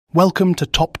Welcome to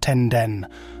Top 10 Den,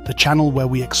 the channel where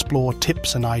we explore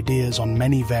tips and ideas on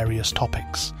many various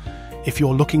topics. If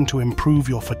you're looking to improve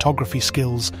your photography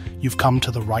skills, you've come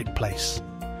to the right place.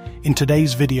 In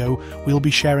today's video, we'll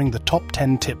be sharing the top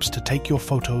 10 tips to take your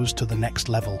photos to the next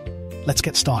level. Let's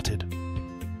get started.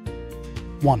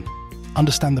 1.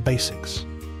 Understand the basics.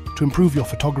 To improve your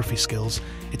photography skills,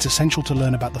 it's essential to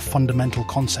learn about the fundamental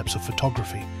concepts of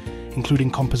photography, including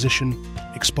composition,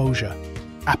 exposure,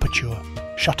 aperture,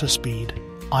 shutter speed,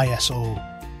 ISO,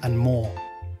 and more.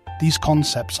 These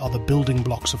concepts are the building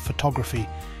blocks of photography,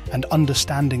 and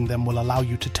understanding them will allow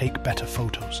you to take better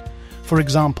photos. For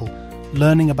example,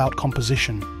 learning about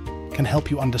composition can help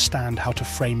you understand how to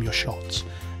frame your shots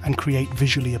and create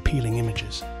visually appealing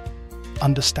images.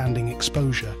 Understanding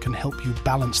exposure can help you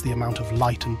balance the amount of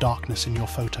light and darkness in your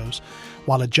photos,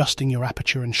 while adjusting your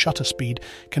aperture and shutter speed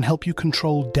can help you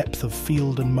control depth of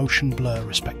field and motion blur,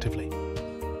 respectively.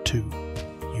 2.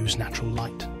 Use natural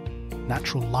light.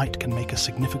 Natural light can make a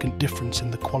significant difference in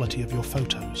the quality of your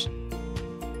photos.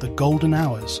 The golden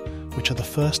hours, which are the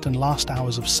first and last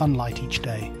hours of sunlight each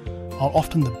day, are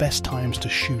often the best times to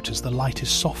shoot as the light is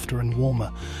softer and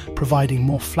warmer, providing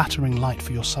more flattering light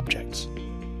for your subjects.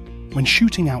 When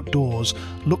shooting outdoors,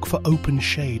 look for open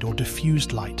shade or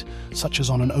diffused light, such as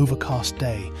on an overcast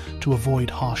day, to avoid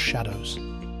harsh shadows.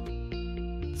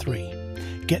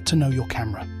 3. Get to know your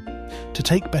camera. To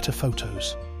take better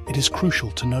photos, it is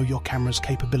crucial to know your camera's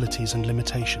capabilities and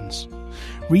limitations.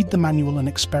 Read the manual and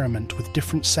experiment with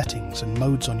different settings and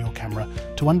modes on your camera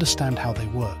to understand how they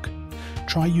work.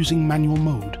 Try using manual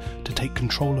mode to take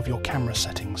control of your camera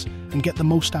settings and get the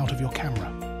most out of your camera.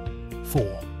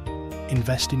 4.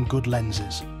 Invest in good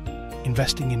lenses.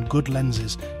 Investing in good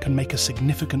lenses can make a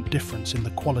significant difference in the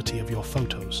quality of your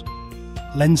photos.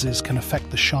 Lenses can affect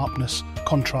the sharpness,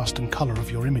 contrast, and color of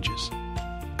your images.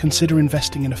 Consider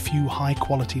investing in a few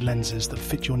high-quality lenses that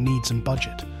fit your needs and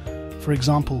budget. For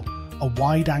example, a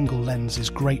wide-angle lens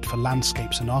is great for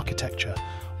landscapes and architecture,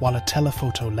 while a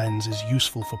telephoto lens is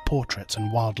useful for portraits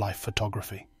and wildlife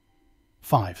photography.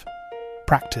 5.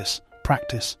 Practice,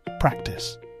 practice,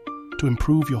 practice. To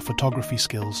improve your photography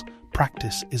skills,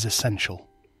 practice is essential.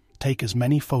 Take as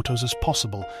many photos as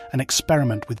possible and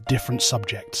experiment with different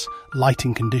subjects,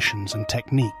 lighting conditions, and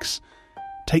techniques.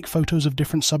 Take photos of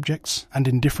different subjects and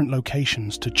in different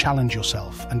locations to challenge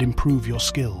yourself and improve your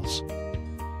skills.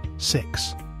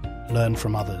 6. Learn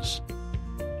from others.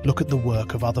 Look at the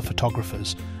work of other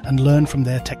photographers and learn from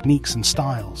their techniques and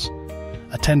styles.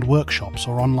 Attend workshops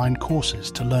or online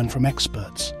courses to learn from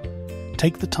experts.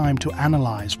 Take the time to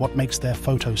analyze what makes their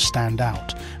photos stand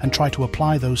out and try to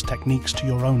apply those techniques to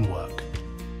your own work.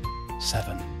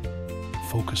 7.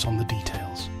 Focus on the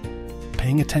details.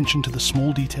 Paying attention to the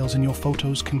small details in your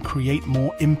photos can create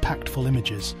more impactful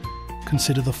images.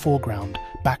 Consider the foreground,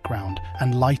 background,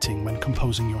 and lighting when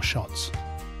composing your shots.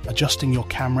 Adjusting your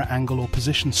camera angle or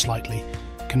position slightly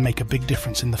can make a big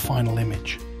difference in the final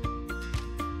image.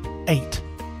 8.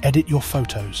 Edit your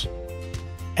photos.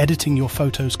 Editing your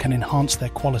photos can enhance their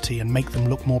quality and make them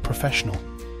look more professional.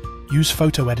 Use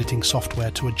photo editing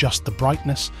software to adjust the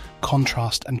brightness,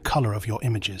 contrast, and color of your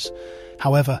images.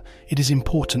 However, it is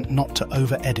important not to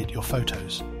over-edit your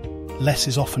photos. Less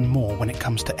is often more when it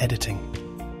comes to editing.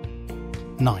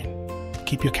 9.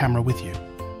 Keep your camera with you.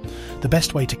 The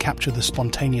best way to capture the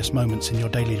spontaneous moments in your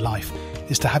daily life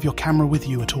is to have your camera with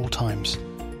you at all times.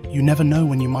 You never know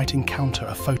when you might encounter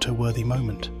a photo-worthy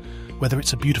moment. Whether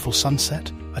it's a beautiful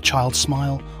sunset, a child's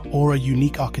smile, or a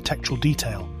unique architectural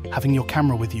detail, having your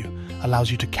camera with you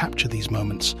allows you to capture these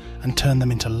moments and turn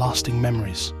them into lasting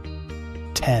memories.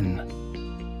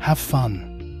 10. Have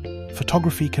fun.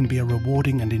 Photography can be a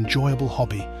rewarding and enjoyable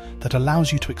hobby that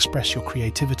allows you to express your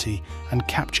creativity and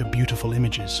capture beautiful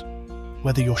images.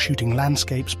 Whether you're shooting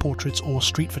landscapes, portraits, or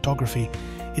street photography,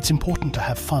 it's important to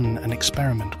have fun and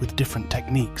experiment with different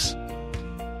techniques.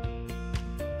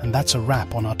 And that's a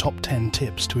wrap on our top 10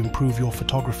 tips to improve your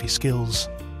photography skills.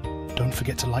 Don't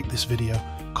forget to like this video,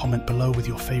 comment below with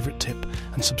your favorite tip,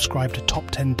 and subscribe to Top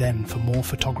 10 Den for more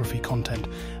photography content.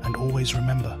 And always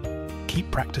remember,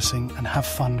 keep practicing and have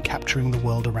fun capturing the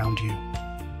world around you.